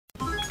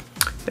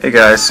Hey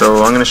guys, so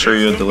I'm going to show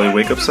you a delayed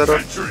wake up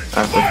setup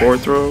after forward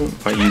throw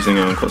by using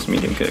an close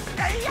medium kick.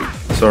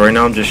 So right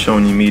now I'm just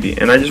showing you meaty,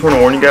 and I just want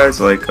to warn you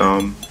guys, like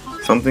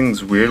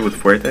something's weird with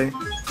Fuerte,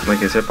 like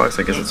his hitbox,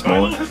 I guess it's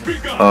smaller.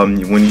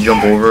 When you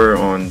jump over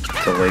on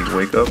delayed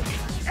wake up,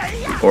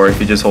 or if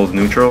he just holds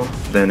neutral,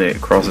 then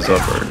it crosses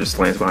up or just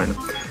lands behind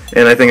him.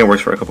 And I think it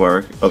works for a couple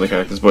of other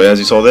characters, but as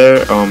you saw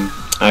there,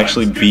 I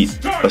actually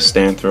beat a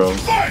stand throw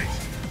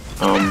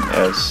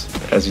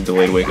as you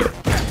delayed wake up.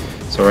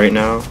 So right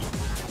now,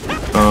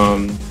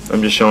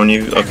 I'm just showing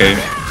you, okay,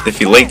 if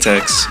he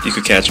latex, you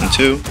could catch him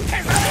too,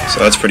 so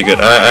that's pretty good.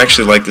 I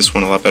actually like this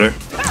one a lot better,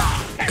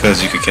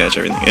 because you could catch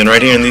everything. And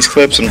right here in these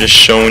clips, I'm just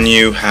showing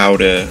you how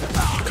to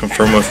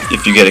confirm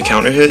if you get a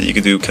counter hit, you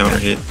could do counter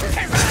hit,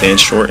 stand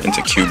short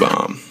into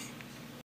Q-bomb.